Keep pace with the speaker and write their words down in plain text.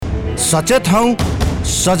सचेत हौं,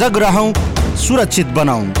 सजग रहौं, सुरक्षित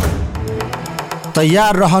बनाऊं।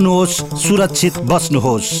 तैयार रहनुहोस्, सुरक्षित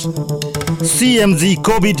बस्नुहोस्। CMG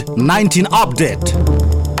COVID-19 update.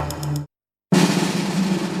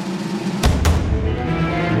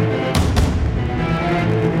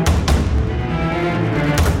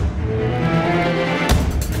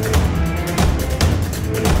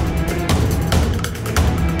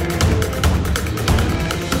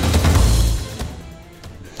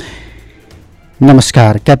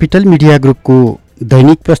 नमस्कार, क्यापिटल मिडिया ग्रुपको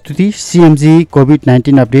दैनिक प्रस्तुति CMG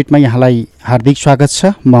COVID-19 अपडेटमा यहाँलाई हार्दिक स्वागत छ।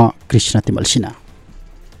 म कृष्ण timilsina।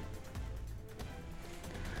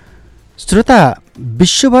 श्रोता,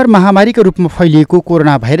 विश्वभर महामारीका रूपमा फैलिएको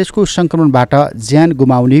कोरोना भाइरसको संक्रमणबाट ज्यान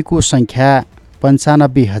गुमाउनेको संख्या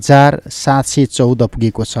 95,714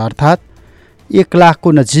 पुगेको छ, अर्थात् 1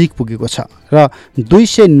 लाखको नजिक पुगेको छ र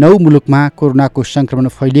 209 मुलुकमा कोरोनाको संक्रमण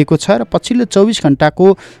फैलिएको छ र पछिल्लो 24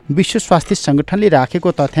 घण्टाको विश्व स्वास्थ्य संगठनले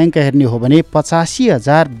राखेको तथ्याङ्क हेर्ने हो भने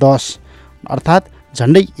 85,010 अर्थात्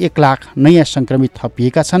झन्डै 1 लाख नयाँ संक्रमित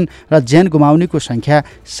थपिएका छन् र ज्यान गुमाउनेको संख्या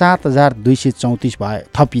 7,234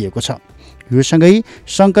 थपिएको छ। यो सँगै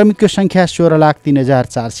संक्रमितको संख्या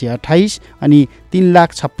 16,03,428 अनि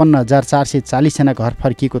 3,56,440 जना घर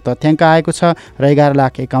फर्किएको तथ्याङ्क आएको छ र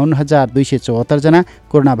 11,51,274 जना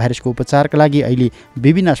कोरोना भाइरसको उपचारका लागि अहिले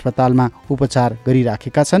विभिन्न अस्पतालमा उपचार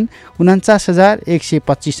गरिराखेका छन्।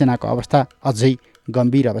 49,125 जनाको अवस्था अझै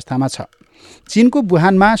गम्भीर अवस्थामा छ। चीनको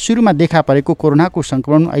वुहानमा सुरुमा देखा परेको कोरोनाको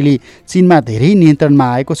संक्रमण अहिले चीनमा धेरै नियन्त्रणमा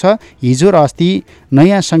आएको छ। हिजो र अस्ति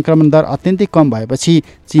नयाँ संक्रमण दर अत्यन्तै कम भएपछि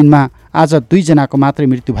चीनमा आज 2 जनाको मात्रै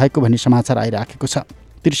मृत्यु भएको भन्ने समाचार आइराखेको छ।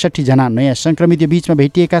 63 जना नयाँ संक्रमित यो बीचमा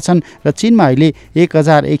भेटिएका छन् र चीनमा अहिले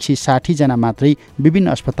 1,160 जना मात्रै विभिन्न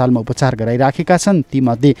अस्पतालमा उपचार गराइराखेका छन्।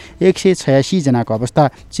 तीमध्ये 186 जनाको अवस्था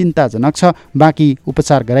चिन्ताजनक छ। बाँकी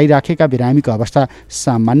उपचार गराइराखेका बिरामीको अवस्था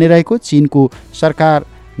सामान्य रहेको चीनको सरकार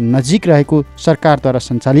नजिक रहेको सरकारद्वारा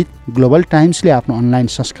सञ्चालित ग्लोबल टाइम्सले आफ्नो अनलाइन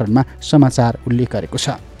संस्करणमा समाचार उल्लेख गरेको छ।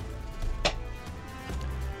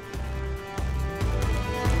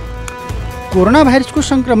 कोरोना भाइरसको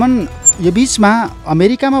संक्रमण यो बीचमा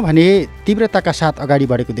अमेरिकामा भने तीव्रताका साथ अगाडि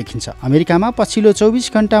बढेको देखिन्छ। अमेरिकामा पछिल्लो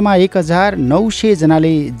 24 घण्टामा 1,900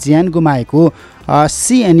 जनाले ज्यान गुमाएको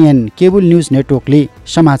CNN केबल न्युज नेटवर्कले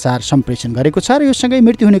समाचार सम्प्रेषण गरेको छ र यो सँगै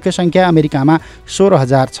मृत्यु हुनेको संख्या अमेरिकामा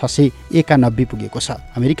 16,691 पुगेको छ।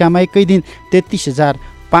 अमेरिकामा एकै दिन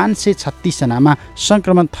 33,536 जनामा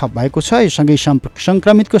संक्रमण थप भएको छ। यो सँगै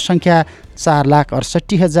संक्रमितको संख्या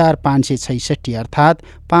 4,68,566 अर्थात्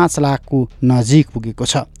 5 लाखको नजिक पुगेको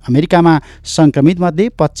छ। अमेरिकामा संक्रमितमध्ये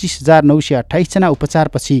 25,928 जना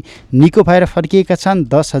उपचारपछि निको भएर फर्किएका छन्।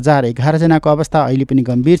 10,011 जनाको अवस्था अहिले पनि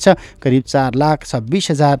गम्भीर छ। करिब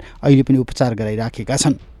 4,26,000 अहिले पनि उपचार गराइराखेका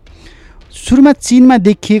छन्। सुरुमा चीनमा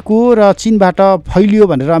देखिएको र चीनबाट फैलियो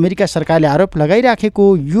भनेर अमेरिका सरकारले आरोप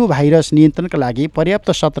लगाइराखेको यो भाइरस नियन्त्रणका लागि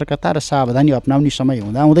पर्याप्त सतर्कता र सावधानी अपनाउने समय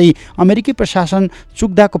हुँदाहुँदै अमेरिकी प्रशासन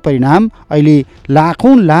चुक्दाको परिणाम अहिले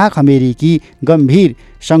लाखौँ लाख अमेरिकी गम्भीर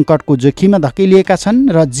सङ्कटको जोखिममा धकेलिएका छन्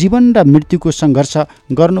र जीवन र मृत्युको सङ्घर्ष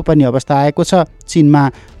गर्नुपर्ने अवस्था आएको छ। चीनमा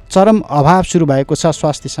चरम अभाव सुरु भएको छ।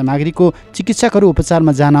 स्वास्थ्य सामग्रीको चिकित्सकहरू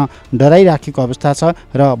उपचारमा जान डराइराखेको अवस्था छ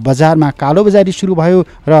र बजारमा कालोबजारी सुरु भयो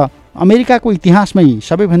र अमेरिकाको इतिहासमै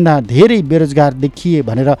सबैभन्दा धेरै बेरोजगार देखिए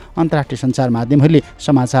भनेर अन्तर्राष्ट्रिय सञ्चार माध्यमहरूले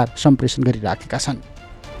समाचार सम्प्रेषण गरिराखेका छन्।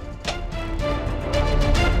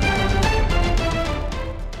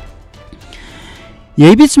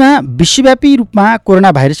 यही बीचमा विश्वव्यापी रूपमा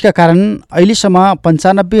कोरोना भाइरसका कारण अहिलेसम्म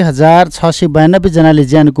 95,692 जनाले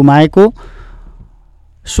ज्यान गुमाएको,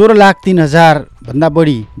 16,03,000 भन्दा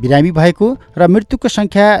बढी बिरामी भएको र मृत्युको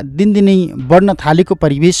संख्या दिनदिनै बढ्न थालेको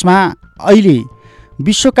परिवेशमा अहिले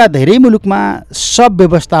विश्वका धेरै मुलुकमा सब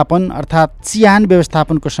व्यवस्थापन अर्थात् चिहान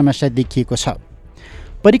व्यवस्थापनको समस्या देखिएको छ।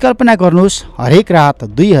 परिकल्पना गर्नुहोस्, हरेक रात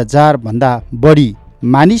 2,000 भन्दा बढी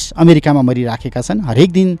मानिस अमेरिकामा मरिराखेका छन्।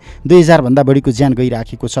 हरेक दिन 2,000 भन्दा बढीको ज्यान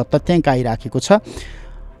गइराखेको छ, तथ्याङ्क आइराखेको छ।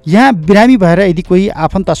 यहाँ बिरामी भएर यदि कोही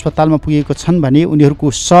आफन्त अस्पतालमा पुगेको छन् भने उनीहरूको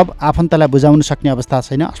सब आफन्तलाई बुझाउन सक्ने अवस्था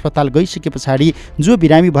छैन। अस्पताल गइसके पछाडि जो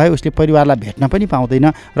बिरामी भयो उसले परिवारलाई भेट्न पनि पाउँदैन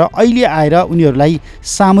र अहिले आएर उनीहरूलाई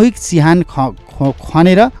सामूहिक चिहान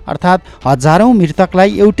खनेर अर्थात् हजारौँ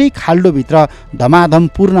मृतकलाई एउटै खाल्डोभित्र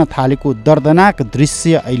धमाधम पुर्न थालेको दर्दनाक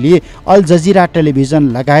दृश्य अहिले अल जजिरा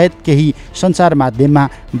टेलिभिजन लगायत केही सञ्चार माध्यममा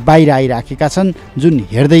बाहिर आइराखेका छन्, जुन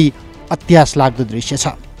हेर्दै अत्यास लाग्दो दृश्य छ।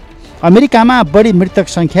 अमेरिकामा बढी मृतक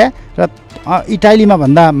संख्या र इटालीमा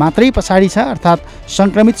भन्दा मात्रै पछाडि छ, अर्थात्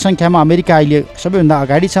संक्रमित संख्यामा अमेरिका अहिले सबैभन्दा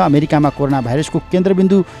अगाडि छ। अमेरिकामा कोरोना भाइरसको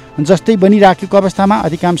केन्द्रबिन्दु जस्तै बनिराखेको अवस्थामा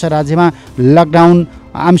अधिकांश राज्यमा लकडाउन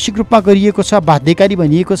आंशिक रूपमा गरिएको छ, बाध्यकारी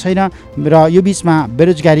भनिएको छैन र यो बिचमा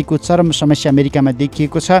बेरोजगारीको चरम समस्या अमेरिकामा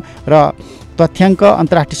देखिएको छ र तथ्याङ्क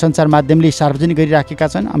अन्तर्राष्ट्रिय सञ्चार माध्यमले सार्वजनिक गरिराखेका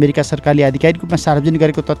छन्। अमेरिका सरकारले आधिकारिक रूपमा सार्वजनिक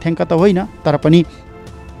गरेको तथ्याङ्क त होइन, तर पनि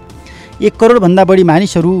 1 करोडभन्दा बढी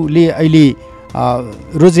मानिसहरूले अहिले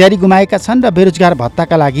रोजगारी गुमाएका छन् र बेरोजगार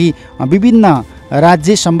भत्ताका लागि विभिन्न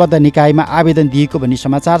राज्य सम्बद्ध निकायमा आवेदन दिएको भन्ने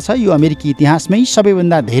समाचार छ। यो अमेरिकी इतिहासमै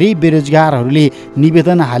सबैभन्दा धेरै बेरोजगारहरूले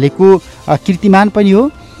निवेदन हालेको कीर्तिमान पनि हो।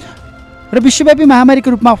 र विश्वव्यापी महामारीको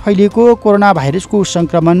रूपमा फैलिएको कोरोना भाइरसको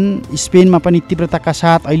सङ्क्रमण स्पेनमा पनि तीव्रताका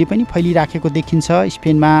साथ अहिले पनि फैलिराखेको देखिन्छ।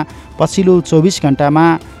 स्पेनमा पछिल्लो 24 घण्टामा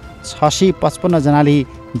 655 जनाले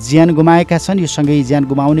ज्यान गुमाएका छन्। यो सँगै ज्यान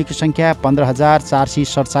गुमाउनेको सङ्ख्या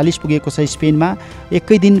 15,447 पुगेको छ। स्पेनमा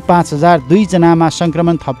एकै दिन 5,002 जनामा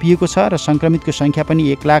सङ्क्रमण थपिएको छ र सङ्क्रमितको सङ्ख्या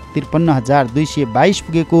पनि 1,53,222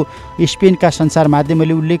 पुगेको स्पेनका सञ्चार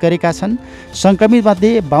माध्यमले उल्लेख गरेका छन्।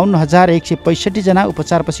 सङ्क्रमितमध्ये 52,165 जना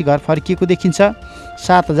उपचारपछि घर फर्किएको देखिन्छ।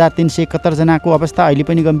 7,371 जनाको अवस्था अहिले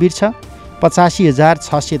पनि गम्भीर छ।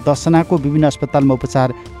 85,610 जनाको विभिन्न अस्पतालमा उपचार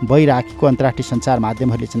भइराखेको अन्तर्राष्ट्रिय सञ्चार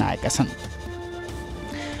माध्यमहरूले जनाएका छन्।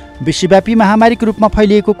 विश्वव्यापी महामारीको रूपमा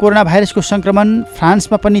फैलिएको कोरोना भाइरसको सङ्क्रमण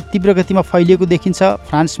फ्रान्समा पनि तीव्र गतिमा फैलिएको देखिन्छ।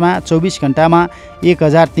 फ्रान्समा 24 घण्टामा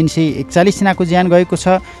 1,341 जनाको ज्यान गएको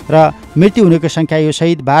छ र मृत्यु हुनेको सङ्ख्या यो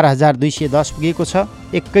सहित 12,210 पुगेको छ।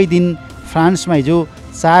 एकै दिन फ्रान्समा हिजो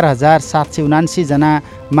 4,779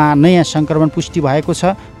 जनामा नयाँ सङ्क्रमण पुष्टि भएको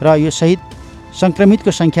छ र यो सहित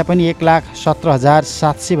सङ्क्रमितको सङ्ख्या पनि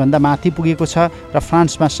 1,17,700 भन्दा माथि पुगेको छ र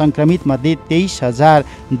फ्रान्समा सङ्क्रमित मध्ये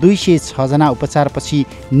 23,206 जना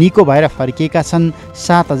उपचारपछि निको भएर फर्किएका छन्।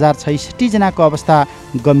 7,066 जनाको अवस्था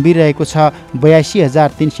गम्भीर रहेको छ।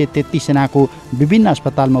 82,333 जनाको विभिन्न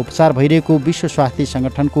अस्पतालमा उपचार भइरहेको विश्व स्वास्थ्य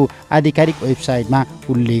सङ्गठनको आधिकारिक वेबसाइटमा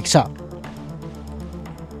उल्लेख छ।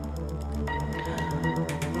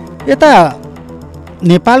 यता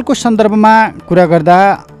नेपालको सन्दर्भमा कुरा गर्दा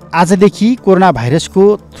आजदेखि कोरोना भाइरसको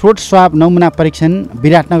थ्रोट स्वाब नमुना परीक्षण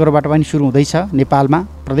विराटनगरबाट पनि सुरु हुँदैछ। नेपालमा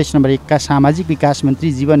प्रदेश नम्बर 1 का सामाजिक विकास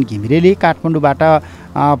मन्त्री जीवन घिमिरेले काठमाडौँबाट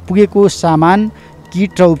पुगेको सामान,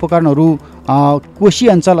 किट र उपकरणहरू कोशी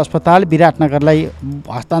अञ्चल अस्पताल विराटनगरलाई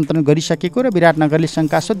हस्तान्तरण गरिसकेको र विराटनगरले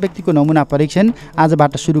शङ्कास्पद व्यक्तिको नमुना परीक्षण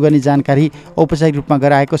आजबाट सुरु गर्ने जानकारी औपचारिक रूपमा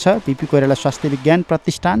गराएको छ। पीपी कोइराला स्वास्थ्य विज्ञान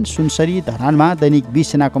प्रतिष्ठान सुनसरी धरानमा दैनिक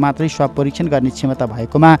 20 जनाको मात्रै स्वाब परीक्षण गर्ने क्षमता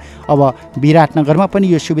भएकोमा अब विराटनगरमा पनि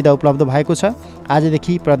यो सुविधा उपलब्ध भएको छ।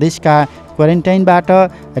 आजदेखि प्रदेशका क्वारेन्टाइनबाट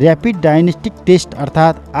ऱ्यापिड डायग्नोस्टिक टेस्ट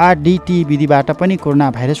अर्थात् आरडिटी विधिबाट पनि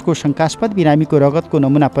कोरोना भाइरसको शङ्कास्पद बिरामीको रगतको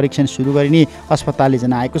नमुना परीक्षण सुरु गरिने अस्पतालले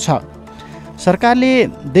जनाएको छ। सरकारले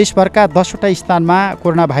देशभरका 10वटा स्थानमा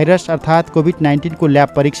कोरोना भाइरस अर्थात् कोभिड-19 को ल्याब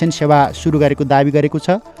परीक्षण सेवा सुरु गरेको दावी गरेको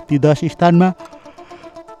छ। ती 10 स्थानमा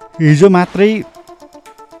हिजो मात्रै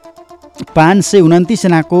 529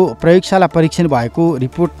 जनाको प्रयोगशाला परीक्षण भएको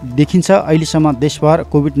रिपोर्ट देखिन्छ। अहिलेसम्म देशभर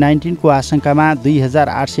कोभिड-19 को आशंकामा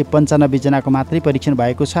 2,895 जनाको मात्रै परीक्षण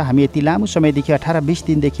भएको छ। हामी यति लामो समयदेखि 18-20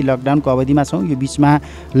 दिनदेखि लकडाउनको अवधिमा छौँ। यो बिचमा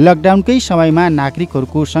लकडाउनकै समयमा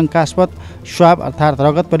नागरिकहरूको शङ्कास्पद स्वाब अर्थात्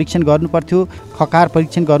रगत परीक्षण गर्नुपर्थ्यो, खकार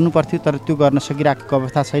परीक्षण गर्नुपर्थ्यो, तर त्यो गर्न सकिरहेको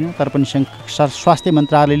अवस्था छैन। तर पनि स्वास्थ्य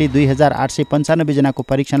मन्त्रालयले 2,895 जनाको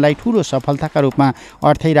परीक्षणलाई ठुलो सफलताका रूपमा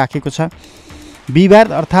अर्थाइराखेको छ।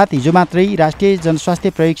 बिहिबार अर्थात् हिजो मात्रै राष्ट्रिय जनस्वास्थ्य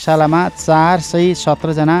प्रयोगशालामा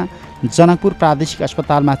 417 जना, जनकपुर प्रादेशिक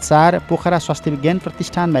अस्पतालमा 4, पोखरा स्वास्थ्य विज्ञान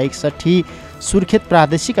प्रतिष्ठानमा 61, सुर्खेत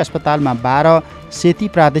प्रादेशिक अस्पतालमा 12, सेती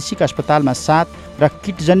प्रादेशिक अस्पतालमा 7 र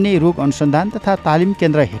किटजन्य रोग अनुसन्धान तथा तालिम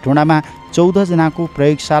केन्द्र हेटौँडामा 14 जनाको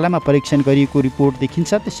प्रयोगशालामा परीक्षण गरिएको रिपोर्ट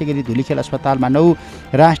देखिन्छ। त्यसैगरी धुलीखेल अस्पतालमा 9,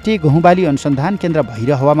 राष्ट्रिय गहुँबाली अनुसन्धान केन्द्र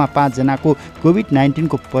भैरहवामा 5 जनाको कोभिड-19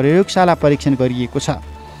 को प्रयोगशाला परीक्षण गरिएको छ।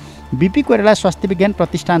 बीपी कोइराला स्वास्थ्य विज्ञान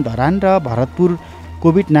प्रतिष्ठान धरान र भरतपुर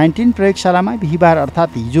कोभिड-19 प्रयोगशालामा बिहिबार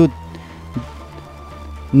अर्थात् हिजो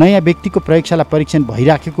नयाँ व्यक्तिको प्रयोगशाला परीक्षण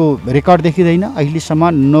भइराखेको रेकर्ड देखिँदैन।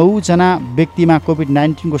 अहिलेसम्म 9 जना व्यक्तिमा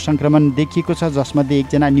कोभिड-19 को सङ्क्रमण देखिएको छ, जसमध्ये 1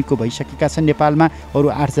 जना निको भइसकेका छन् नेपालमा। अरू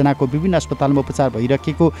 8 जनाको विभिन्न अस्पतालमा उपचार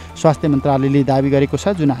भइरहेको स्वास्थ्य मन्त्रालयले दावी गरेको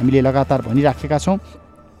छ, जुन हामीले लगातार भनिराखेका छौँ।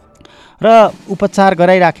 र उपचार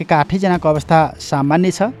गराइराखेका 8 जनाको अवस्था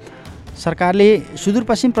सामान्य छ। सरकारले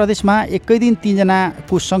सुदूरपश्चिम प्रदेशमा एकै दिन 3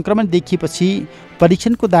 जनाको सङ्क्रमण देखिएपछि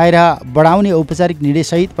परीक्षणको दायरा बढाउने औपचारिक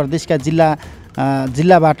निर्णयसहित प्रदेशका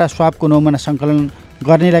जिल्लाबाट स्वाबको नमुना सङ्कलन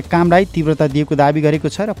गर्नेलाई कामलाई तीव्रता दिएको दावी गरेको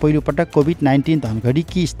छ। र पहिलोपटक कोभिड-19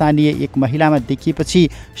 धनगढीकी स्थानीय एक महिलामा देखिएपछि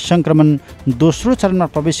सङ्क्रमण दोस्रो चरणमा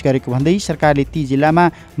प्रवेश गरेको भन्दै सरकारले ती जिल्लामा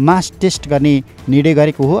मास टेस्ट गर्ने निर्णय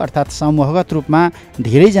गरेको हो। अर्थात् समूहगत रूपमा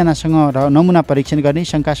धेरैजनासँग नमुना परीक्षण गर्ने,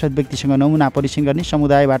 शङ्कास्पद व्यक्तिसँग नमुना परीक्षण गर्ने,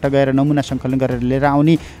 समुदायबाट गएर नमुना सङ्कलन गरेर लिएर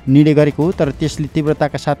आउने निर्णय गरेको हो। तर त्यसले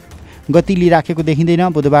तीव्रताका साथ गति लिइराखेको देखिँदैन।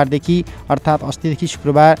 बुधबारदेखि अर्थात् अस्तिदेखि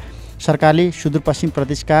शुक्रबार सरकारले सुदूरपश्चिम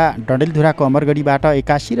प्रदेशका डडेलधुराको अमरगढीबाट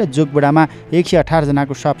 81 र जोगबुढामा 118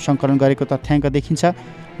 जनाको स्वाब सङ्कलन गरेको तथ्याङ्क देखिन्छ।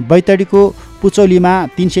 बैतडीको पुचौलीमा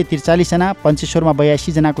 343 जना, पञ्चेश्वरमा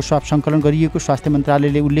 82 जनाको स्वाब सङ्कलन गरिएको स्वास्थ्य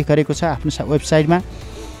मन्त्रालयले उल्लेख गरेको छ आफ्नो वेबसाइटमा।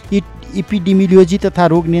 इपिडेमियोलोजी तथा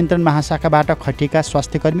रोग नियन्त्रण महाशाखाबाट खटिएका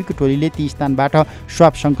स्वास्थ्यकर्मीको टोलीले ती स्थानबाट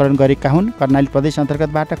स्वाब सङ्कलन गरेका हुन्। कर्णाली प्रदेश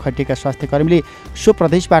अन्तर्गतबाट खटिएका स्वास्थ्यकर्मीले सो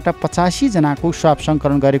प्रदेशबाट 85 जनाको स्वाब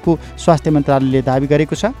सङ्कलन गरेको स्वास्थ्य मन्त्रालयले दाबी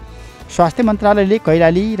गरेको छ। स्वास्थ्य मन्त्रालयले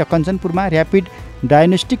कैलाली र कञ्चनपुरमा र्यापिड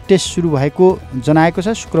डायग्नोस्टिक टेस्ट सुरु भएको जनाएको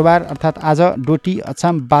छ। शुक्रबार अर्थात् आज डोटी,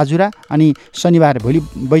 अछाम, बाजुरा अनि शनिबार भोलि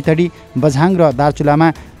बैतडी, बझाङ र दार्चुलामा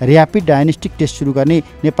र्यापिड डायग्नोस्टिक टेस्ट सुरु गर्ने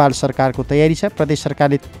नेपाल सरकारको तयारी छ। प्रदेश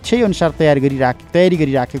सरकारले त्यही अनुसार तयारी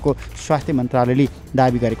गरिराखेको स्वास्थ्य मन्त्रालयले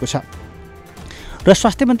दाबी गरेको छ। र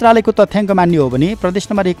स्वास्थ्य मन्त्रालयको तथ्याङ्क मान्ने हो भने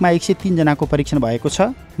प्रदेश नम्बर 1 मा 103 जनाको परीक्षण भएको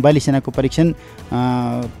छ। 42 जनाको परीक्षण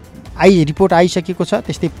रिपोर्ट आइसकेको छ।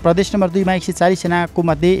 त्यस्तै प्रदेश नम्बर 2 मा 140 जनाको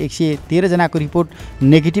मध्ये 113 जनाको रिपोर्ट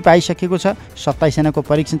नेगेटिभ आइसकेको छ। 27 जनाको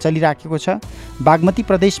परीक्षण चलिराखेको छ। बागमती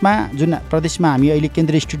प्रदेशमा, जुन प्रदेशमा हामी अहिले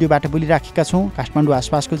केन्द्रीय स्टुडियोबाट बोलिराखेका छौँ, काठमाडौँ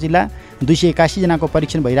आसपासको जिल्ला, 281 जनाको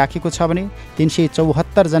परीक्षण भइराखेको छ भने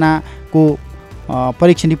 374 जनाको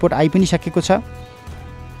परीक्षण रिपोर्ट आइ पनि सकेको छ।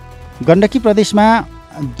 गण्डकी प्रदेशमा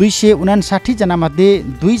 259 जनामध्ये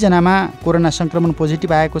 2 जनामा कोरोना सङ्क्रमण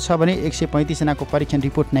पोजिटिभ आएको छ भने 135 जनाको परीक्षण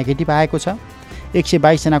रिपोर्ट नेगेटिभ आएको छ।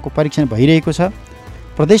 122 जनाको परीक्षण भइरहेको छ।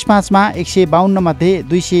 प्रदेश 5 मा 152 मध्ये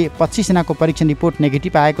 225 जनाको परीक्षण रिपोर्ट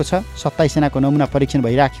नेगेटिभ आएको छ। 27 जनाको नमुना परीक्षण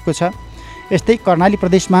भइराखेको छ। यस्तै कर्णाली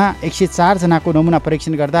प्रदेशमा 104 जनाको नमुना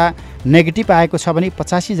परीक्षण गर्दा नेगेटिभ आएको छ भने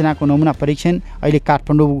 85 जनाको नमुना परीक्षण अहिले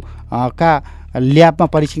काठमाडौँका ल्याबमा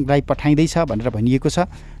परीक्षणको लागि पठाइँदैछ भनेर भनिएको छ।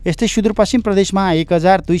 यस्तै सुदूरपश्चिम प्रदेशमा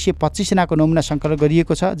 1225 जनाको नमुना सङ्कलन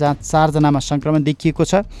गरिएको छ, जहाँ 4 जनामा सङ्क्रमण देखिएको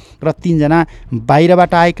छ र 3 जना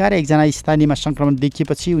बाहिरबाट आएका र 1 जना स्थानीयमा सङ्क्रमण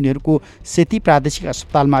देखिएपछि उनीहरूको सेती प्रादेशिक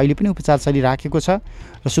अस्पतालमा अहिले पनि उपचार चलिराखेको छ।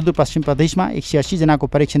 र सुदूरपश्चिम प्रदेशमा 180 जनाको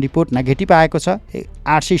परीक्षण रिपोर्ट नेगेटिभ आएको छ।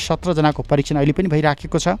 817 जनाको परीक्षण अहिले पनि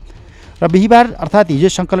भइराखेको छ। र बिहिबार अर्थात् हिजो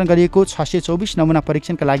सङ्कलन गरिएको 624 नमुना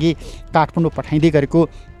परीक्षणका लागि काठमाडौँ पठाइँदै गरेको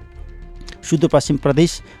सुदूरपश्चिम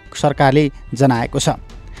प्रदेश सरकारले जनाएको छ।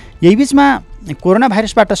 यही बिचमा कोरोना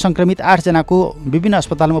भाइरसबाट सङ्क्रमित 8 जनाको विभिन्न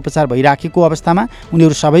अस्पतालमा उपचार भइराखेको अवस्थामा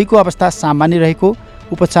उनीहरू सबैको अवस्था सामान्य रहेको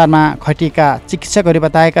उपचारमा खटिएका चिकित्सकहरूले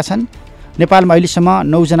बताएका छन्। नेपालमा अहिलेसम्म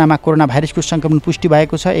 9 जनामा कोरोना भाइरसको सङ्क्रमण पुष्टि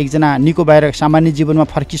भएको छ। 1 जना निको भएर सामान्य जीवनमा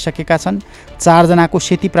फर्किसकेका छन्। 4 जनाको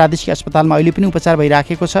सेती प्रादेशिक अस्पतालमा अहिले पनि उपचार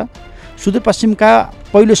भइराखेको छ। सुदूरपश्चिमका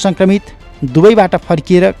पहिलो सङ्क्रमित दुबईबाट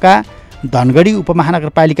फर्किएका धनगढी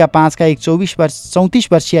उपमहानगरपालिका 5 का एक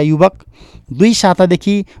 34 वर्षीय युवक 2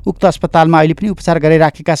 सातादेखि उक्त अस्पतालमा अहिले पनि उपचार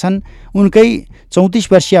गरिराखेका छन्। उनकै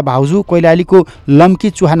 34 वर्षीय भाउजू कोइलालीको लम्की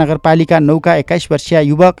चुहा नगरपालिका 9 का 21 वर्षीय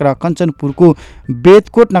युवक र कञ्चनपुरको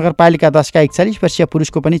बेदकोट नगरपालिका 10 का 41 वर्षीय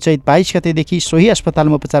पुरुषको पनि चैत 22 गतेदेखि सोही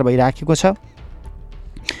अस्पतालमा उपचार भइराखेको छ।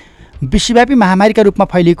 विश्वव्यापी महामारीका रूपमा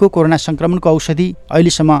फैलिएको कोरोना सङ्क्रमणको औषधि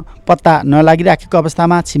अहिलेसम्म पत्ता नलागिराखेको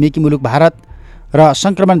अवस्थामा छिमेकी मुलुक भारत र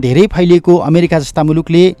सङ्क्रमण धेरै फैलिएको अमेरिका जस्ता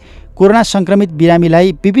मुलुकले कोरोना सङ्क्रमित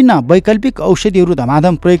बिरामीलाई विभिन्न वैकल्पिक औषधिहरू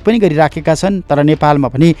धमाधम प्रयोग पनि गरिराखेका छन्। तर नेपालमा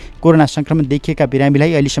पनि कोरोना सङ्क्रमण देखिएका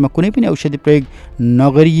बिरामीलाई अहिलेसम्म कुनै पनि औषधि प्रयोग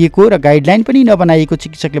नगरिएको र गाइडलाइन पनि नबनाइएको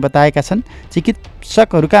चिकित्सकले बताएका छन्।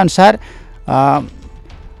 चिकित्सकहरूका अनुसार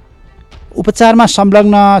उपचारमा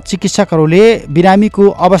संलग्न चिकित्सकहरूले बिरामीको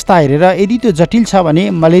अवस्था हेरेर यदि त्यो जटिल छ भने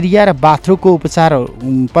मलेरिया र बाथरोगको उपचार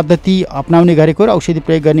पद्धति अपनाउने गरेको र औषधि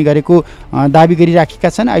प्रयोग गर्ने गरेको दाबी गरिराखेका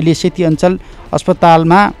छन्। अहिले सेती अञ्चल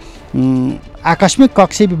अस्पतालमा आकस्मिक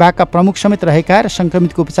कक्ष विभागका प्रमुख समेत रहेका र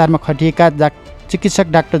सङ्क्रमितको उपचारमा खटिएका चिकित्सक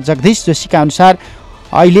डाक्टर जगदीश जोशीका अनुसार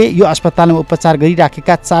अहिले यो अस्पतालमा उपचार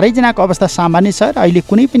गरिराखेका 4 जनाको अवस्था सामान्य छ र अहिले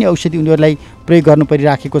कुनै पनि औषधि उनीहरूलाई प्रयोग गर्नु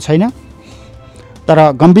परिराखेको छैन। तर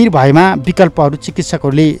गम्भीर भएमा विकल्पहरू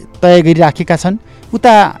चिकित्सकहरूले तय गरिराखेका छन्।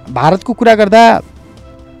 उता भारतको कुरा गर्दा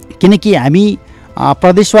किनकि हामी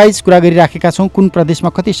प्रदेशवाइज कुरा गरिराखेका छौँ, कुन प्रदेशमा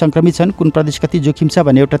कति सङ्क्रमित छन्, कुन प्रदेश कति जोखिम छ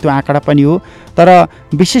भन्ने एउटा त्यो आँकडा पनि हो। तर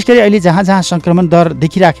विशेष गरी अहिले जहाँ जहाँ सङ्क्रमण दर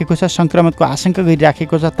देखिराखेको छ, सङ्क्रमणको आशंका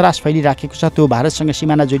गरिराखेको छ, त्रास फैलिराखेको छ, त्यो भारतसँग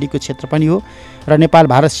सिमाना जोडिएको क्षेत्र पनि हो र नेपाल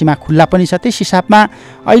भारत सीमा खुल्ला पनि छ। त्यस हिसाबमा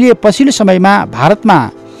अहिले पछिल्लो समयमा भारतमा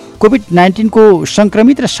कोभिड-19 को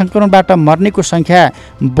सङ्क्रमित र सङ्क्रमणबाट मर्नेको सङ्ख्या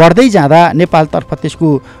बढ्दै जाँदा नेपालतर्फ त्यसको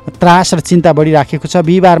त्रास र चिन्ता बढिराखेको छ।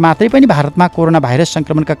 बिहिबार मात्रै पनि भारतमा कोरोना भाइरस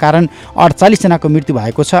सङ्क्रमणका कारण 48 जनाको मृत्यु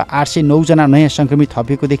भएको छ। 809 जना नयाँ सङ्क्रमित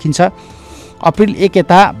थपिएको देखिन्छ। अप्रिल 1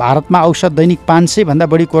 यता भारतमा औसत दैनिक 500 भन्दा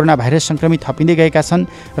बढी कोरोना भाइरस सङ्क्रमित थपिँदै गएका छन्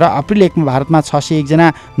र अप्रिल 1 मा भारतमा 601 जना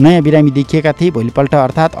नयाँ बिरामी देखिएका थिए। भोलिपल्ट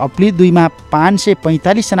अर्थात् अप्रिल 2 मा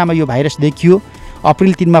 545 जनामा यो भाइरस देखियो।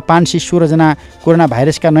 अप्रिल 3 मा 516 जना कोरोना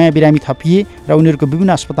भाइरसका नयाँ बिरामी थपिए र उनीहरूको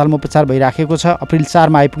विभिन्न अस्पतालमा उपचार भइराखेको छ। अप्रिल 4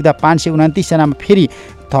 मा आइपुग्दा 529 जनामा फेरि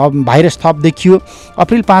भाइरस थप देखियो।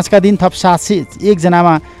 अप्रिल 5 का दिन थप 701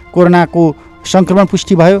 जनामा कोरोनाको सङ्क्रमण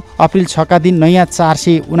पुष्टि भयो। अप्रिल 6 का दिन नयाँ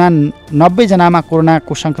 489 जनामा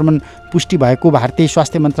कोरोनाको सङ्क्रमण पुष्टि भएको भारतीय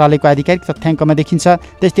स्वास्थ्य मन्त्रालयको आधिकारिक तथ्याङ्कमा देखिन्छ।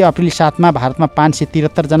 त्यस्तै अप्रिल 7 मा भारतमा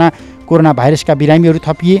 573 जना कोरोना भाइरसका बिरामीहरू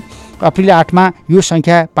थपिए। अप्रिल 8 मा यो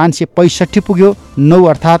सङ्ख्या 565 पुग्यो। 9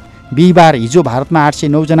 अर्थात् बिहिबार हिजो भारतमा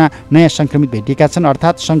 809 जना नयाँ सङ्क्रमित भेटिएका छन्।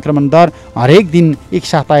 अर्थात् सङ्क्रमण दर हरेक दिन एक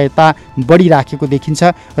साता यता बढिराखेको देखिन्छ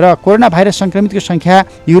र कोरोना भाइरस सङ्क्रमितको सङ्ख्या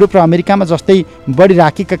युरोप र अमेरिकामा जस्तै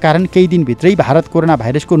बढिराखेका कारण केही दिनभित्रै भारत कोरोना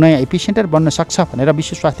भाइरसको नयाँ एपिसेन्टर बन्न सक्छ भनेर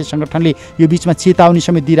विश्व स्वास्थ्य सङ्गठनले यो बिचमा चेतावनी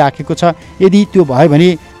समेत दिइराखेको छ। यदि त्यो भयो भने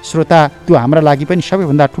श्रोता त्यो हाम्रा लागि पनि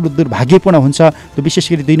सबैभन्दा ठुलो दुर्भाग्यपूर्ण हुन्छ। त्यो विशेष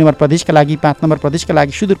गरी 2 नम्बर प्रदेशका लागि, 5 नम्बर प्रदेशका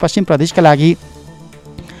लागि, सुदूरपश्चिम प्रदेशका लागि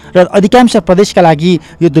र अधिकांश प्रदेशका लागि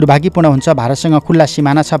यो दुर्भाग्यपूर्ण हुन्छ। भारतसँग खुल्ला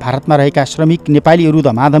सिमाना छ। भारतमा रहेका श्रमिक नेपालीहरू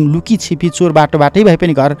धमाधम लुकी छिपी चोर बाटोबाटै भए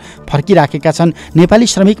पनि घर फर्किराखेका छन्। नेपाली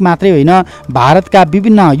श्रमिक मात्रै होइन, भारतका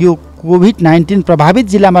विभिन्न यो कोभिड-19 प्रभावित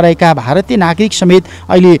जिल्लामा रहेका भारतीय नागरिक समेत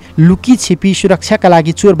अहिले लुकी छिपी सुरक्षाका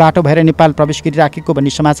लागि चोर बाटो भएर नेपाल प्रवेश गरिराखेको भन्ने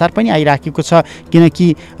समाचार पनि आइराखेको छ। किनकि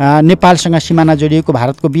नेपालसँग सिमाना जोडिएको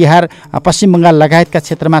भारतको बिहार, पश्चिम बङ्गाल लगायतका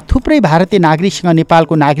क्षेत्रमा थुप्रै भारतीय नागरिकसँग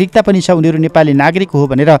नेपालको नागरिकता पनि छ। उनीहरू नेपाली नागरिक हो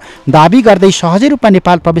भनेर दाबी गर्दै सहजै रूपमा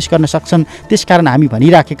नेपाल प्रवेश गर्न सक्छन्। त्यसकारण हामी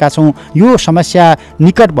भनिराखेका छौँ यो समस्या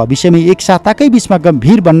निकट भविष्यमा एक साताकै बिचमा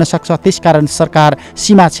गम्भीर बन्न सक्छ। त्यसकारण सरकार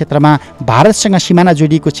सीमा क्षेत्रमा, भारतसँग सिमाना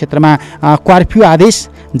जोडिएको क्षेत्रमा कर्फ्यू आदेश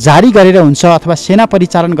जारी गरेर हुन्छ अथवा सेना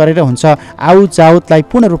परिचालन गरेर हुन्छ। आउट जाउतलाई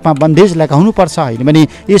पूर्ण रूपमा बन्देज लगाउनुपर्छ। होइन भने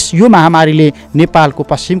यो महामारीले नेपालको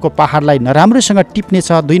पश्चिमको पहाडलाई नराम्रोसँग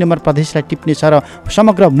टिप्नेछ, 2 नम्बर प्रदेशलाई टिप्नेछ र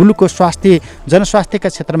समग्र मुलुकको जनस्वास्थ्यका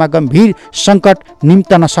क्षेत्रमा गम्भीर सङ्कट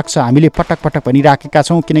निम्तन सक्छ। हामीले पटक पटक भनिराखेका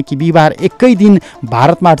छौँ। किनकि बिहिबार एकै दिन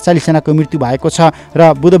भारतमा 48 जनाको मृत्यु भएको छ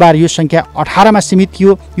र बुधबार यो सङ्ख्या 18 मा सीमित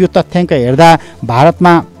थियो। यो तथ्याङ्क हेर्दा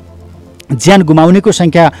भारतमा ज्यान गुमाउनेको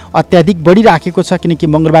सङ्ख्या अत्याधिक बढिराखेको छ। किनकि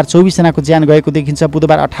मङ्गलबार 24 जनाको ज्यान गएको देखिन्छ,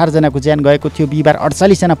 बुधबार 18 जनाको ज्यान गएको थियो, बिहिबार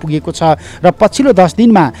 48 जना पुगेको छ र पछिल्लो 10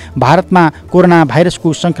 दिनमा भारतमा कोरोना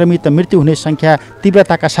भाइरसको सङ्क्रमित मृत्यु हुने सङ्ख्या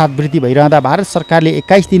तीव्रताका साथ वृद्धि भइरहँदा भारत सरकारले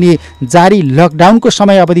 21 दिने जारी लकडाउनको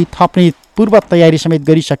समय अवधि थप्ने पूर्व तयारी समेत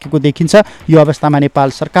गरिसकेको देखिन्छ। यो अवस्थामा नेपाल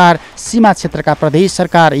सरकार, सीमा क्षेत्रका प्रदेश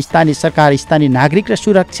सरकार, स्थानीय नागरिक र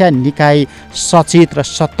सुरक्षा निकाय सचेत र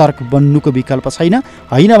सतर्क बन्नुको विकल्प छैन।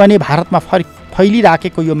 होइन भने भारतमा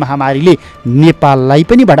फैलिराखेको यो महामारीले नेपाललाई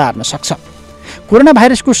पनि बढार्न सक्छ। कोरोना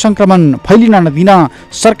भाइरसको सङ्क्रमण फैलिन नदिन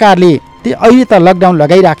सरकारले अहिले त लकडाउन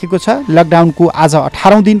लगाइराखेको छ। लकडाउनको आज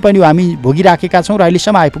 18औं दिन पनि हामी भोगिराखेका छौँ र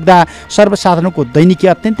अहिलेसम्म आइपुग्दा सर्वसाधारणको दैनिकी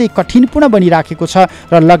अत्यन्तै कठिनपूर्ण बनिराखेको छ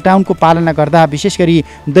र लकडाउनको पालना गर्दा विशेष गरी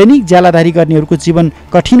दैनिक ज्यालादारी गर्नेहरूको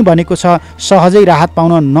जीवन कठिन बनेको छ। सहजै राहत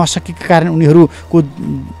पाउन नसकेका कारण उनीहरूको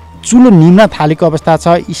चुलो निम्न थालेको अवस्था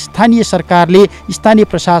छ। स्थानीय सरकारले, स्थानीय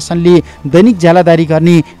प्रशासनले दैनिक ज्यालादारी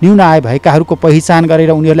गर्ने न्यून आय भएकाहरूको पहिचान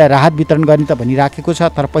गरेर उनीहरूलाई राहत वितरण गर्ने त भनिराखेको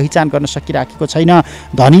छ, तर पहिचान गर्न सकिराखेको छैन।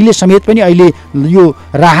 धनीले समेत पनि अहिले यो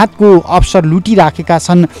राहतको अवसर लुटिराखेका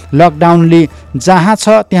छन्। लकडाउनले जहाँ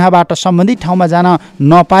छ त्यहाँबाट सम्बन्धित ठाउँमा जान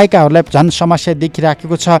नपाएकाहरूलाई झन् समस्या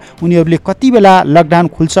देखिराखेको छ। उनीहरूले कति बेला लकडाउन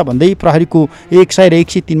खुल्छ भन्दै प्रहरीको 100 र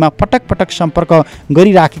 103 मा पटक पटक सम्पर्क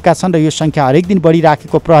गरिराखेका छन् र यो सङ्ख्या हरेक दिन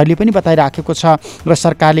बढिराखेको प्रहरी पनि बताइराखेको छ र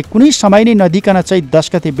सरकारले कुनै समय नै नदिकन चाहिँ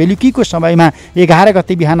 10 गते बेलुकीको समयमा 11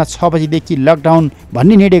 गते बिहान 6 बजीदेखि लकडाउन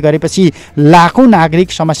भन्ने निर्णय गरेपछि लाखौँ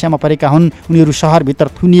नागरिक समस्यामा परेका हुन्। उनीहरू सहरभित्र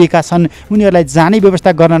थुनिएका छन्। उनीहरूलाई जाने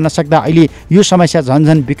व्यवस्था गर्न नसक्दा अहिले यो समस्या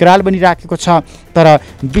झन्झन विकराल बनिराखेको छ। तर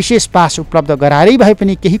विशेष पास उपलब्ध गराएरै भए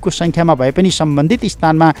पनि केहीको सङ्ख्यामा भए पनि सम्बन्धित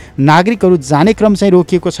स्थानमा नागरिकहरू जाने क्रम चाहिँ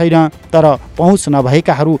रोकिएको छैन। तर पहुँच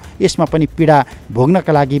नभएकाहरू यसमा पनि पीडा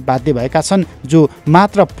भोग्नका लागि बाध्य भएका छन्, जो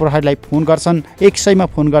मात्र प्रहरीलाई फोन गर्छन्, 100 मा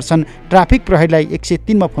फोन गर्छन्, ट्राफिक प्रहरीलाई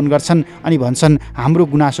 103 मा फोन गर्छन् अनि भन्छन् हाम्रो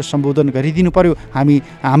गुनासो सम्बोधन गरिदिनु पर्यो, हामी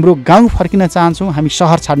हाम्रो गाउँ फर्किन चाहन्छौँ, हामी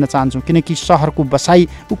सहर छाड्न चाहन्छौँ। किनकि सहरको बसाइ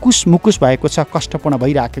उकुस मुकुस भएको छ, कष्टपूर्ण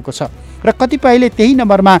भइराखेको छ र कतिपयले त्यही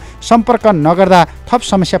नम्बरमा सम्पर्क नगर्दा थप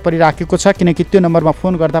समस्या परिराखेको छ। किनकि त्यो नम्बरमा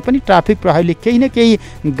फोन गर्दा पनि ट्राफिक प्रहरीले केही न केही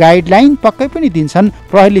गाइडलाइन पक्कै पनि दिन्छन्,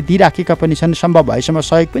 प्रहरीले दिइराखेका पनि छन्, सम्भव भएसम्म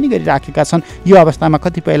सहयोग पनि गरिराखेका छन्। यो अवस्थामा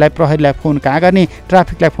कतिपयलाई प्रहरीलाई फोन कहाँ गर्ने,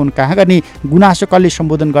 ट्राफिकलाई फोन कहाँ गर्ने, गुनासो कसले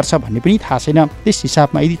सम्बोधन गर्छ भन्ने पनि थाहा छैन। त्यस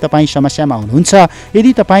हिसाबमा यदि तपाईँ समस्यामा हुनुहुन्छ,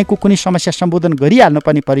 यदि तपाईँको कुनै समस्या सम्बोधन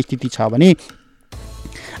गरिहाल्नुपर्ने परिस्थिति छ भने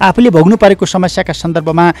आफूले भोग्नु परेको समस्याका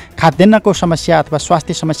सन्दर्भमा खाद्यान्नको समस्या अथवा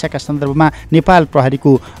स्वास्थ्य समस्याका सन्दर्भमा नेपाल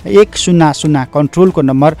प्रहरीको 100 कन्ट्रोलको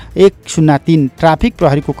नम्बर 103 ट्राफिक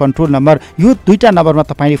प्रहरीको कन्ट्रोल नम्बर यो दुईटा नम्बरमा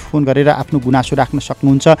तपाईँले फोन गरेर आफ्नो गुनासो राख्न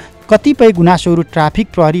सक्नुहुन्छ। कतिपय गुनासोहरू ट्राफिक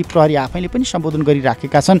प्रहरी आफैले पनि सम्बोधन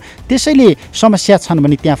गरिराखेका छन्, त्यसैले समस्या छन्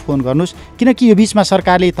भने त्यहाँ फोन गर्नुहोस्। किनकि यो बिचमा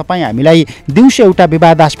सरकारले तपाईँ हामीलाई दिउँसो एउटा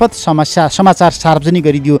विवादास्पद समाचार सार्वजनिक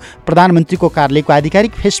गरिदियो। प्रधानमन्त्रीको कार्यालयको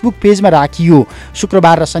आधिकारिक फेसबुक पेजमा राखियो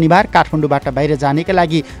शुक्रबार र शनिबार काठमाडौँबाट बाहिर जानेका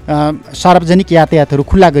लागि सार्वजनिक यातायातहरू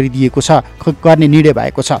खुल्ला गरिदिएको छ, गर्ने निर्णय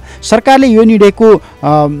भएको छ। सरकारले यो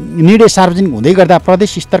निर्णय सार्वजनिक हुँदै गर्दा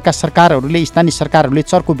प्रदेश स्तरका सरकारहरूले स्थानीय सरकारहरूले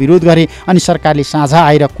चर्को विरोध गरे अनि सरकारले साझा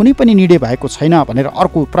आएर कुनै पनि निर्णय भएको छैन भनेर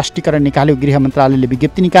अर्को प्रष्टीकरण निकाल्यो। गृह मन्त्रालयले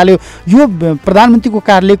विज्ञप्ति निकाल्यो। यो प्रधानमन्त्रीको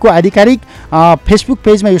कार्यालयको आधिकारिक फेसबुक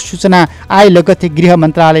पेजमा यो सूचना आए लगत्तै गृह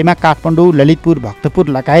मन्त्रालयमा काठमाडौँ, ललितपुर, भक्तपुर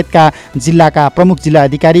लगायतका जिल्लाका प्रमुख जिल्ला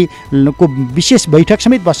अधिकारीको विशेष बैठक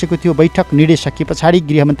समेत बसेको थियो। बैठक निर्णय सकिए पछाडि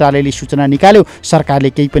गृह मन्त्रालयले सूचना निकाल्यो सरकारले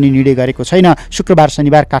केही पनि निर्णय गरेको छैन। शुक्रबार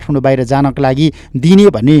शनिबार काठमाडौँ बाहिर जानको लागि दिने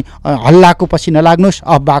भन्ने हल्लाको पछि नलाग्नुहोस्,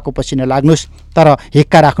 अफवाहको पछि नलाग्नुहोस्, तर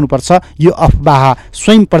हेक्का राख्नुपर्छ। यो अफवाह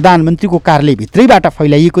स्वयं प्रधानमन्त्रीको कार्यालयभित्रैबाट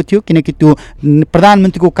फैलाइएको थियो, किनकि त्यो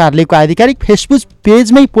प्रधानमन्त्रीको कार्यालयको आधिकारिक फेसबुक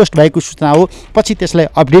पेजमै पोस्ट भएको सूचना हो। पछि त्यसलाई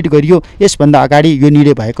अपडेट गरियो। यसभन्दा अगाडि यो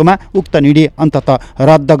निर्णय भएकोमा उक्त निर्णय अन्ततः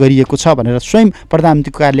रद्द गरिएको छ भनेर स्वयं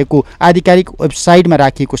प्रधानमन्त्रीको कार्यालयको आधिकारिक वेबसाइटमा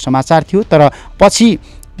राखिएको समाचार थियो। तर पछि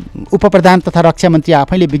उपप्रधान तथा रक्षा मन्त्री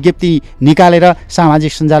आफैले विज्ञप्ति निकालेर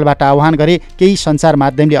सामाजिक सञ्जालबाट आह्वान गरे। केही सञ्चार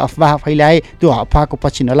माध्यमले अफवाह फैलाए, त्यो अफवाहको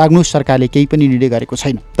पछि नलाग्नु, सरकारले केही पनि निर्णय गरेको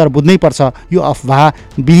छैन। तर बुझ्नै पर्छ यो अफवाह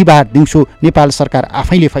बिहिबार दिउँसो नेपाल सरकार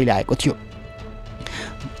आफैले फैलाएको थियो।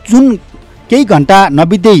 जुन केही घण्टा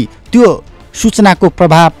नबित्दै त्यो सूचनाको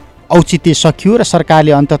प्रभाव औचित्य सकियो र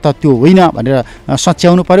सरकारले अन्ततः त्यो होइन भनेर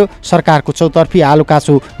सच्याउनु पर्यो। सरकारको चौतर्फी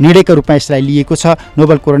आलोकाचो निर्णयका रूपमा यसलाई लिएको छ।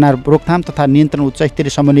 नोभल कोरोना रोकथाम तथा नियन्त्रण उच्च स्तरीय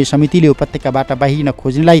समन्वय समितिले उपत्यकाबाट बाहिर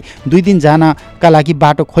खोज्नेलाई 2 दिन जानका लागि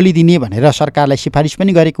बाटो खोलिदिने भनेर सरकारलाई सिफारिस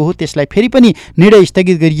पनि गरेको हो। त्यसलाई फेरि पनि निर्णय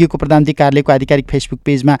स्थगित गरिएको प्रधानमन्त्री कार्यालयको आधिकारिक फेसबुक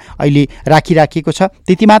पेजमा अहिले राखिराखिएको छ।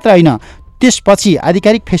 त्यति मात्र होइन, त्यसपछि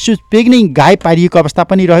आधिकारिक फेसबुक पेज नै गायब पारिएको अवस्था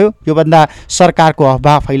पनि रह्यो। योभन्दा सरकारको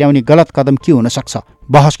अफवाह फैलाउने गलत कदम के हुन सक्छ?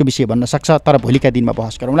 बहसको विषय बन्न सक्छ, तर भोलिका दिनमा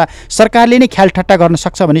बहस गरौँला। सरकारले नै ख्याल ठट्टा गर्न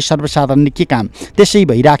सक्छ भने सर्वसाधारणले के काम? त्यसै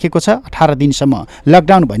भइराखेको छ। 18 दिनसम्म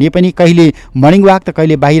लकडाउन भनिए पनि कहिले मर्निङ वाक त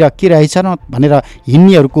कहिले बाहिर के रहेछ न भनेर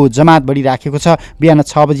हिँड्नेहरूको जमात बढिराखेको छ। बिहान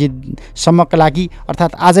 6 बजेसम्मका लागि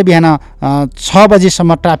अर्थात् आज बिहान 6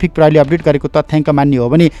 बजेसम्म ट्राफिक प्रहरीले अपडेट गरेको तथ्याङ्क मान्ने हो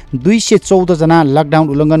भने 214 जना लकडाउन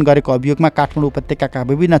उल्लङ्घन गरेको अभियोगमा काठमाडौँ उपत्यकाका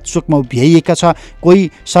विभिन्न चोकमा उभिएका छ। कोही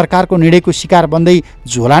सरकारको निर्णयको शिकार बन्दै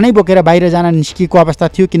झोला नै बोकेर बाहिर जान निस्किएको अवस्था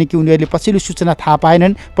थियो, किनकि उनीहरूले पछिल्लो सूचना थाहा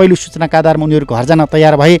पाएनन्। पहिलो सूचनाका आधारमा उनीहरू घर जान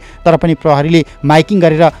तयार भए, तर पनि प्रहरीले माइकिङ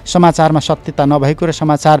गरेर समाचारमा सत्यता नभएको र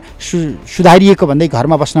समाचार सुधारिएको भन्दै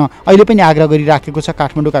घरमा बस्न अहिले पनि आग्रह गरिराखेको छ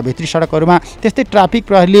काठमाडौँका भित्री सडकहरूमा। त्यस्तै ट्राफिक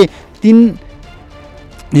प्रहरीले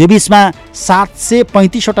यो बिचमा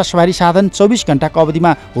 735वटा सवारी साधन 24 घण्टाको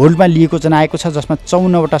अवधिमा होल्डमा लिएको जनाएको छ, जसमा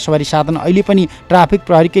 54वटा सवारी साधन अहिले पनि ट्राफिक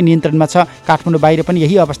प्रहरीकै नियन्त्रणमा छ। काठमाडौँ बाहिर पनि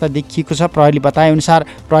यही अवस्था देखिएको छ। प्रहरीले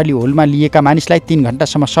बताएअनुसार प्रहरीले होल्डमा लिएका मानिसलाई 3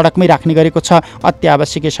 घण्टासम्म सडकमै राख्ने गरेको छ।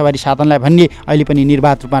 अत्यावश्यक सवारी साधनलाई भन्ने अहिले पनि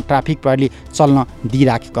निर्वाध रूपमा ट्राफिक प्रहरीले चल्न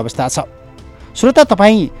दिइराखेको अवस्था छ। श्रोता,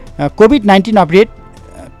 तपाईँ कोभिड-19 अपडेट,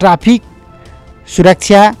 ट्राफिक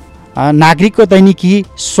सुरक्षा, नागरिकको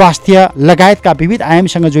दैनिकी, स्वास्थ्य लगायतका विविध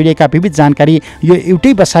आयामसँग जोडिएका विविध जानकारी यो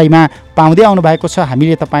एउटै बसाइमा पाउँदै आउनु भएको छ।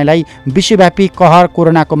 हामीले तपाईँलाई विश्वव्यापी कहर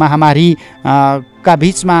कोरोनाको महामारी का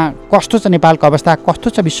बीचमा कस्तो छ नेपालको अवस्था, कस्तो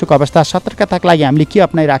छ विश्वको अवस्था, सतर्कताका लागि हामीले के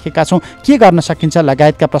अपनाइराखेका छौँ, के गर्न सकिन्छ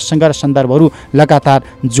लगायतका प्रसङ्ग र सन्दर्भहरू लगातार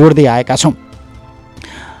जोड्दै आएका छौँ।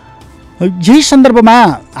 यही सन्दर्भमा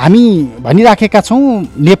हामी भनिराखेका छौँ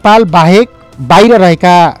नेपाल बाहेक बाहिर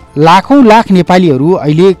रहेका लाखौँ लाख नेपालीहरू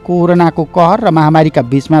अहिले कोरोनाको कहर र महामारीका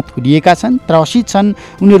बीचमा थुलिएका छन्, त्रसित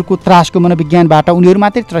छन्। उनीहरूको त्रासको मनोविज्ञानबाट उनीहरू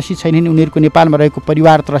मात्रै त्रसित छैनन्, उनीहरूको नेपालमा रहेको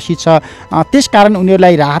परिवार त्रसित छ। त्यसकारण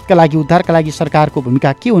उनीहरूलाई राहतका लागि, उद्धारका लागि सरकारको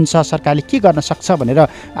भूमिका के हुन्छ, सरकारले के गर्न सक्छ भनेर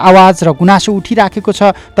आवाज र गुनासो उठिराखेको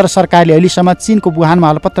छ। तर सरकारले अहिलेसम्म चीनको वुहानमा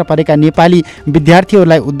अलपत्र परेका नेपाली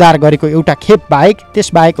विद्यार्थीहरूलाई उद्धार गरेको एउटा खेप बाहेक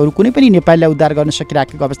त्यसबाहेक अरू कुनै पनि नेपालीलाई उद्धार गर्न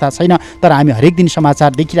सकिराखेको अवस्था छैन। तर हामी हरेक दिन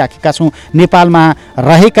समाचार देखिराखेका छौँ नेपालमा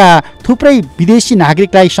रहेका थुप्रै विदेशी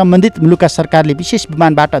नागरिकलाई सम्बन्धित मुलुकका सरकारले विशेष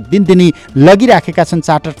विमानबाट दिनदिनै लगिराखेका छन्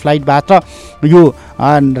चार्टर फ्लाइटबाट। यो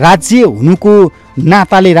राज्य हुनुको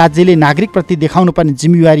नाताले राज्यले नागरिकप्रति देखाउनु पर्ने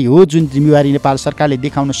जिम्मेवारी हो, जुन जिम्मेवारी नेपाल सरकारले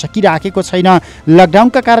देखाउन सकिराखेको छैन।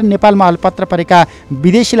 लकडाउनका कारण नेपालमा अलपत्र परेका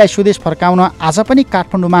विदेशीलाई स्वदेश फर्काउन आज पनि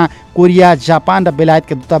काठमाडौँमा कोरिया, जापान र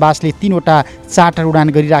बेलायतका दूतावासले 3वटा चार्टर उडान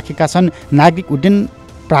गरिराखेका छन्। नागरिक उड्डयन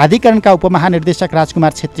प्राधिकरणका उपमहानिर्देशक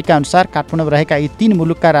राजकुमार छेत्रीका अनुसार काठमाडौँमा रहेका यी 3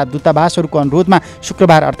 मुलुकका दूतावासहरूको अनुरोधमा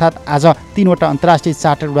शुक्रबार अर्थात् आज 3वटा अन्तर्राष्ट्रिय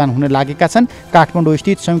चार्टर उडान हुन लागेका छन्। काठमाडौँ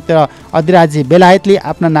स्थित संयुक्त अधिराज्य बेलायतले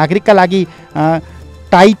आफ्ना नागरिकका लागि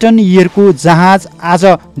टाइटन इयरको जहाज आज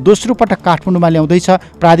दोस्रो पटक काठमाडौँमा ल्याउँदैछ।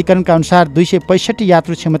 प्राधिकरणका अनुसार 265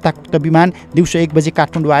 यात्रु क्षमतायुक्त विमान दिउँसो 1 बजे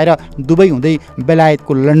काठमाडौँ आएर दुबई हुँदै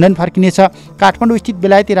बेलायतको लन्डन फर्किनेछ। काठमाडौँ स्थित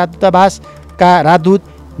बेलायती राजदूतावासका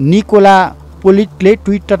राजदूत निकोला पोलिटले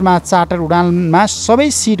ट्विटरमा चार्टर उडानमा सबै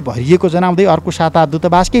सिट भरिएको जनाउँदै अर्को साता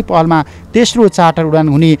दूतावासकै पहलमा तेस्रो चार्टर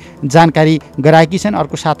उडान हुने जानकारी गराएकी छन्।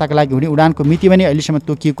 अर्को साताका लागि हुने उडानको मिति पनि अहिलेसम्म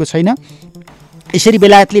तोकिएको छैन। यसरी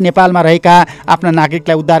बेलायतले नेपालमा रहेका आफ्ना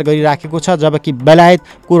नागरिकलाई उद्धार गरिराखेको छ, जबकि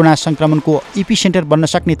बेलायत कोरोना सङ्क्रमणको इपिसेन्टर बन्न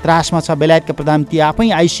सक्ने त्रासमा छ। बेलायतका प्रधानमन्त्री आफै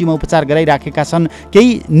आइसियुमा उपचार गराइराखेका छन्।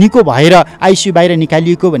 केही निको भएर आइसियु बाहिर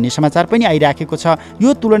निकालिएको भन्ने समाचार पनि आइराखेको छ।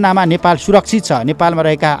 यो तुलनामा नेपाल सुरक्षित छ, नेपालमा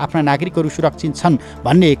रहेका आफ्ना नागरिकहरू सुरक्षित छन्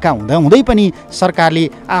भन्ने एका हुँदै पनि सरकारले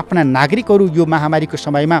आफ्ना नागरिकहरू यो महामारीको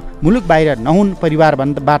समयमा मुलुक बाहिर नहुन्,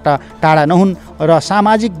 परिवारबाट टाढा नहुन् र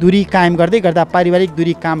सामाजिक दूरी कायम गर्दै गर्दा पारिवारिक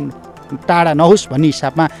दूरी टाढा नहोस् भन्ने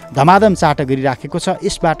हिसाबमा धमाधम चार्टर गरिराखेको छ।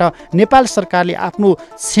 यसबाट नेपाल सरकारले आफ्नो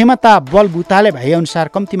क्षमता बलबुताले भएअनुसार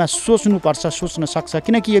कम्तीमा सोच्न सक्छ,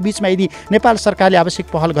 किनकि यो बिचमा यदि नेपाल सरकारले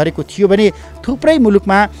आवश्यक पहल गरेको थियो भने थुप्रै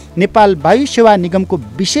मुलुकमा नेपाल वायु सेवा निगमको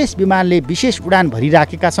विशेष विमानले विशेष उडान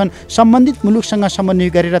भरिराखेका छन्। सम्बन्धित मुलुकसँग समन्वय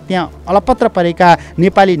गरेर त्यहाँ अलपत्र परेका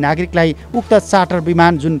नेपाली नागरिकलाई उक्त चार्टर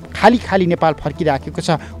विमान जुन खाली नेपाल फर्किराखेको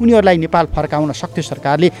छ उनीहरूलाई नेपाल फर्काउन सक्थ्यो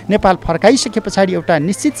सरकारले। नेपाल फर्काइसके पछाडि एउटा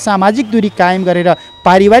निश्चित सामाजिक दूरी कायम गरेर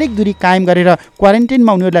पारिवारिक दूरी कायम गरेर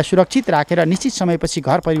क्वारेन्टाइनमा उनीहरूलाई सुरक्षित राखेर निश्चित समयपछि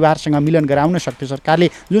घर परिवारसँग मिलन गराउन सक्थ्यो सरकारले,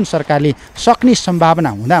 जुन सरकारले सक्ने सम्भावना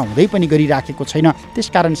हुँदै पनि गरिराखेको छैन।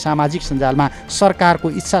 त्यसकारण सामाजिक सञ्जालमा सरकारको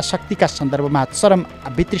इच्छा शक्तिका सन्दर्भमा चरम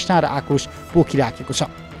वितृष्णा र आक्रोश पोखिराखेको छ।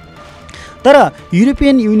 तर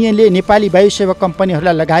युरोपियन युनियनले नेपाली वायु सेवा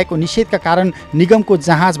कम्पनीहरूलाई लगाएको निषेधका कारण निगमको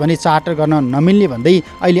जहाज भने चार्टर गर्न नमिल्ने भन्दै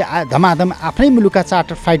अहिले धमाधम आफ्नै मुलुकका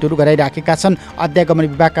चार्टर फ्लाइटहरू गराइराखेका छन्। अध्यागमन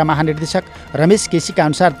विभागका महानिर्देशक रमेश केसीका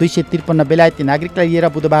अनुसार 253 बेलायती नागरिकलाई लिएर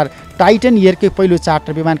बुधबार टाइटन एयरकै पहिलो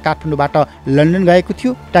चार्टर विमान काठमाडौँबाट लन्डन गएको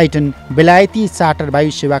थियो। टाइटन बेलायती चार्टर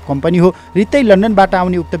वायु सेवा कम्पनी हो। रित्तै लन्डनबाट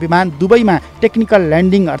आउने उक्त विमान दुबईमा टेक्निकल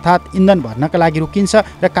ल्यान्डिङ अर्थात् इन्धन भर्नका लागि रोकिन्छ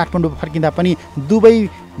र काठमाडौँ फर्किँदा पनि दुबई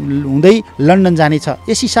हुँदै लन्डन जानेछ।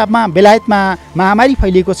 यस हिसाबमा बेलायतमा महामारी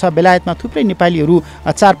फैलिएको छ। बेलायतमा थुप्रै नेपालीहरू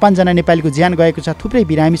 4-5 जना नेपालीको ज्यान गएको छ, थुप्रै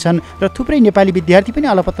बिरामी छन् र थुप्रै नेपाली विद्यार्थी पनि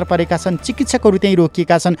अलपत्र परेका छन्, चिकित्सकहरू त्यहीँ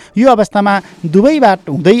रोकिएका छन्। यो अवस्थामा दुबईबाट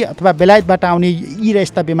हुँदै अथवा बेलायतबाट आउने यी र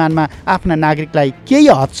यस्ता विमानमा आफ्ना नागरिकलाई केही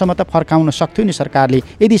हदसम्म त फर्काउन सक्थ्यो नि सरकारले,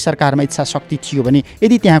 यदि सरकारमा इच्छा शक्ति थियो भने,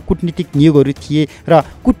 यदि त्यहाँ कुटनीतिक नियोगहरू थिए र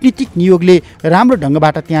कुटनीतिक नियोगले राम्रो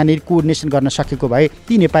ढङ्गबाट त्यहाँनिर कोअर्डिनेसन गर्न सकेको भए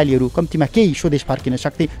ती नेपालीहरू कम्तीमा केही स्वदेश फर्किन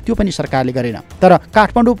सक्थे। त्यो पनि सरकारले गरेन। तर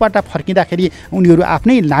काठमाडौँबाट फर्किँदाखेरि उनीहरू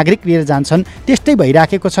आफ्नै नागरिक लिएर जान्छन्। त्यस्तै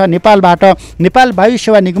भइराखेको छ। नेपाल वायु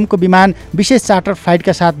सेवा निगमको विमान विशेष चार्टर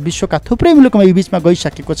फ्लाइटका साथ विश्वका थुप्रै मुलुकमा यो बिचमा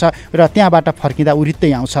गइसकेको छ र त्यहाँबाट फर्किँदा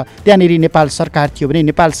उरित्तै आउँछ। त्यहाँनिर नेपाल सरकार थियो भने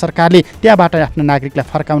नेपाल सरकारले त्यहाँबाट आफ्नो नागरिकलाई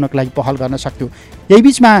फर्काउनको लागि पहल गर्न सक्थ्यो। यही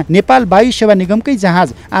बिचमा नेपाल वायु सेवा निगमकै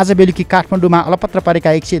जहाज आज बेलुकी काठमाडौँमा अलपत्र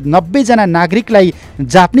परेका 190 जना नागरिकलाई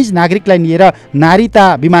जापानिज नागरिकलाई लिएर नारिता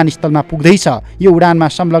विमानस्थलमा पुग्दैछ। यो उडानमा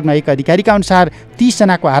संलग्न एक अधिकारीका अनुसार 30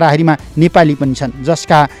 जनाको हाराहारीमा नेपाली पनि छन्,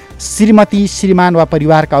 जसका श्रीमती, श्रीमान वा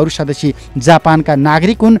परिवारका अरू सदस्य जापानका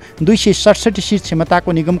नागरिक हुन्। 267 सिट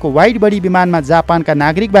क्षमताको निगमको वाइड बडी विमानमा जापानका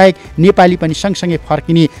नागरिक बाहेक नेपाली पनि सँगसँगै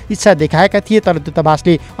फर्किने इच्छा देखाएका थिए, तर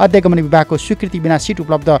दूतावासले अध्यागमन विभागको स्वीकृति बिना सिट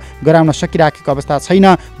उपलब्ध गराउन सकिराखेको अवस्था छैन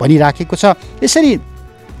भनिराखेको छ। यसरी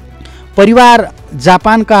परिवार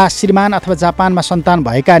जापानका श्रीमान अथवा जापानमा सन्तान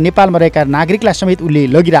भएका नेपालमा रहेका नागरिकलाई समेत उसले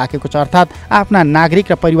लगिराखेको छ। अर्थात् आफ्ना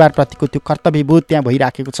नागरिक र परिवारप्रतिको त्यो कर्तव्यबोध त्यहाँ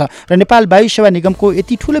भइराखेको छ। र नेपाल वायु सेवा निगमको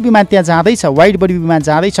यति ठुलो विमान त्यहाँ जाँदैछ, वाइड बडी विमान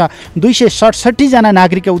जाँदैछ, 267 जना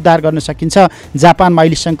नागरिकलाई उद्धार गर्न सकिन्छ। जापानमा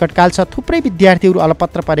अहिले सङ्कटकाल छ, थुप्रै विद्यार्थीहरू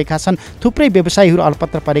अलपत्र परेका छन्, थुप्रै व्यवसायीहरू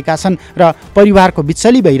अलपत्र परेका छन् र परिवारको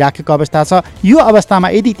विचली भइराखेको अवस्था छ। यो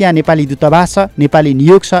अवस्थामा यदि त्यहाँ नेपाली दूतावास छ, नेपाली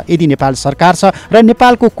नियोग छ, यदि नेपाल सरकार छ र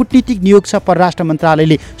नेपालको कुटनीतिक नियोग छ, परराष्ट्र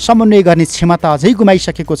मन्त्रालयले समन्वय गर्ने क्षमता अझै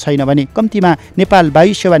गुमाइसकेको छैन भने कम्तीमा नेपाल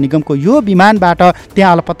वायु सेवा निगमको यो विमानबाट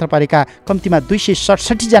त्यहाँ अलपत्र परेका कम्तीमा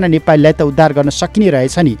 267 जना नेपालीलाई त उद्धार गर्न सकिने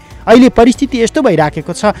रहेछ नि। अहिले परिस्थिति यस्तो भइराखेको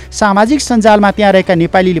छ, सामाजिक सञ्जालमा त्यहाँ रहेका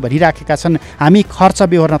नेपालीले भनिराखेका छन्, हामी खर्च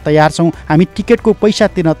बेहोर्न तयार छौँ, हामी टिकटको पैसा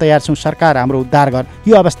तिर्न तयार छौँ, सरकार हाम्रो उद्धार गर।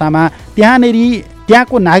 यो अवस्थामा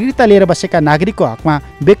त्यहाँको नागरिकता लिएर बसेका नागरिकको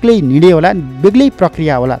हकमा बेग्लै निर्णय होला, बेग्लै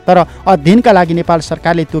प्रक्रिया होला। तर अध्ययनका लागि नेपाल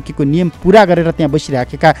सरकारले तोकेको नियम पुरा गरेर त्यहाँ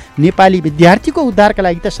बसिराखेका नेपाली विद्यार्थीको उद्धारका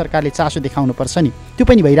लागि त सरकारले चासो देखाउनुपर्छ नि, त्यो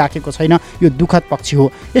पनि भइराखेको छैन। यो दुःखद पक्ष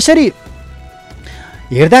हो। यसरी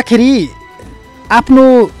हेर्दाखेरि आफ्नो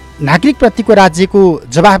नागरिकप्रतिको राज्यको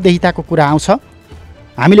जवाबदेहिताको कुरा आउँछ।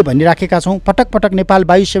 हामीले भनिराखेका छौँ पटक पटक नेपाल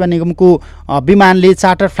वायु सेवा निगमको विमानले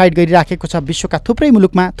चार्टर फ्लाइट गरिराखेको छ विश्वका थुप्रै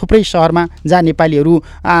मुलुकमा, थुप्रै सहरमा, जहाँ नेपालीहरू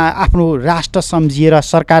आफ्नो राष्ट्र सम्झिएर,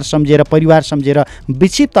 सरकार सम्झिएर, परिवार सम्झिएर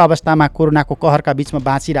विक्षिप्त अवस्थामा कोरोनाको कहरका बिचमा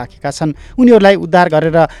बाँचिराखेका छन्। उनीहरूलाई उद्धार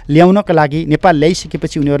गरेर ल्याउनका लागि नेपाल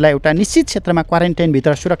ल्याइसकेपछि उनीहरूलाई एउटा निश्चित क्षेत्रमा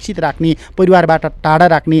क्वारेन्टाइनभित्र सुरक्षित राख्ने, परिवारबाट टाढा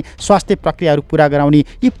राख्ने, स्वास्थ्य प्रक्रियाहरू पुरा गराउने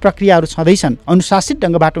यी प्रक्रियाहरू छँदैछन्। अनुशासित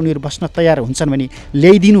ढङ्गबाट उनीहरू बस्न तयार हुन्छन् भने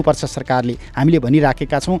ल्याइदिनुपर्छ सरकारले। हामीले भनिराखेका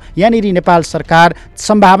छौँ यहाँनिर नेपाल सरकार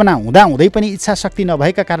सम्भावना हुँदाहुँदै पनि इच्छा शक्ति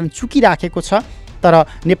नभएका कारण चुकिराखेको छ। तर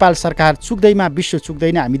नेपाल सरकार चुक्दैमा विश्व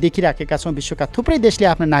चुक्दैन। हामी देखिराखेका छौँ विश्वका थुप्रै देशले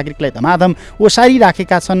आफ्ना नागरिकलाई धमाधम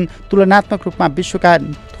ओसारिराखेका छन्। तुलनात्मक रूपमा विश्वका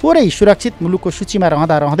थोरै सुरक्षित मुलुकको सूचीमा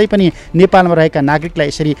रहँदै पनि नेपालमा रहेका नागरिकलाई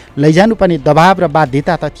यसरी लैजानुपर्ने दबाव र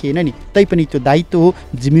बाध्यता त थिएन नि। तैपनि त्यो दायित्व हो,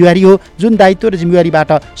 जिम्मेवारी हो, जुन दायित्व र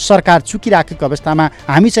जिम्मेवारीबाट सरकार चुकिराखेको अवस्थामा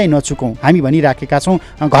हामी चाहिँ नचुकौँ। हामी भनिराखेका छौँ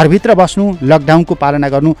घरभित्र बस्नु, लकडाउनको पालना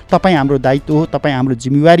गर्नु तपाईँ हाम्रो दायित्व हो, तपाईँ हाम्रो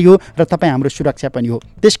जिम्मेवारी हो र तपाईँ हाम्रो सुरक्षा पनि हो।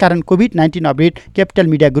 त्यसकारण कोभिड-19 अपडेट क्यापिटल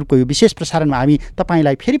मिडिया ग्रुपको यो विशेष प्रसारणमा हामी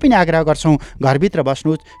तपाईँलाई फेरि पनि आग्रह गर्छौँ घरभित्र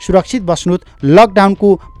बस्नुहोस्, सुरक्षित बस्नुहोस्, लकडाउनको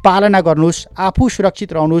पालना गर्नुहोस्, आफू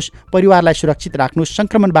सुरक्षित रहनुहोस्, परिवारलाई सुरक्षित राख्नुहोस्,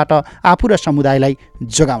 सङ्क्रमणबाट आफू र समुदायलाई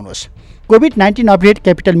जोगाउनुहोस्। कोभिड-19 अपडेट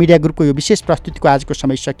क्यापिटल मिडिया ग्रुपको यो विशेष प्रस्तुतिको आजको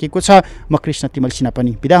समय सकिएको छ। म कृष्ण तिमलसिना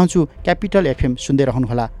पनि बिदा हुन्छु। क्यापिटल एफएम सुन्दै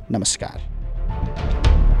रहनुहोला। नमस्कार।